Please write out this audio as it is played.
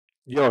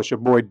Yo, it's your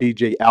boy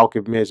DJ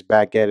Alchemist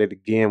back at it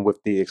again with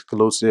the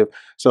exclusive.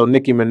 So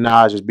Nicki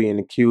Minaj is being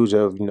accused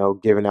of,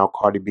 giving out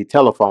Cardi B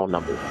telephone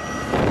numbers.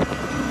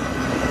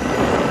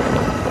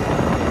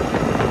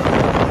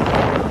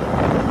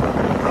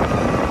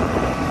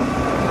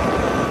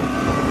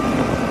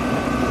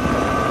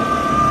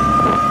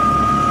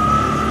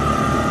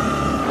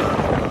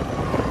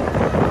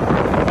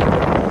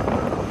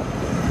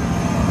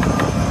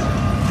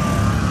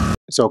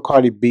 So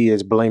Cardi B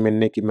is blaming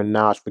Nicki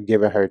Minaj for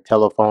giving her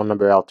telephone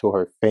number out to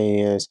her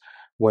fans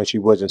when she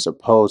wasn't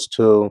supposed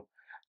to.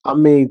 I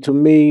mean, to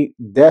me,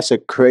 that's a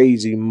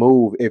crazy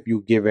move if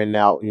you giving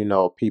out,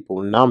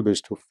 people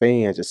numbers to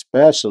fans,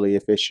 especially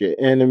if it's your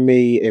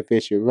enemy, if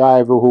it's your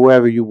rival,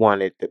 whoever you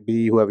want it to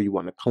be, whoever you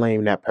want to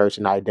claim that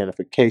person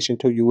identification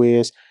to you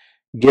is.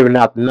 Giving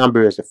out the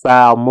number is a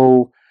foul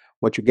move.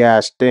 What you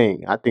guys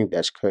think? I think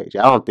that's crazy.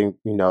 I don't think,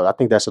 I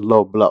think that's a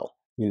low blow.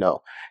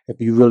 If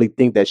you really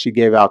think that she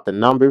gave out the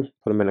number,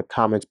 put them in the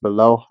comments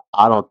below.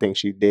 I don't think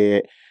she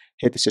did.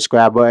 Hit the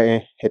subscribe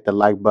button, hit the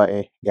like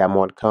button. Got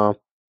more to come.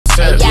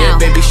 Yeah,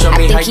 baby, show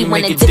me how you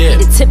make it dip.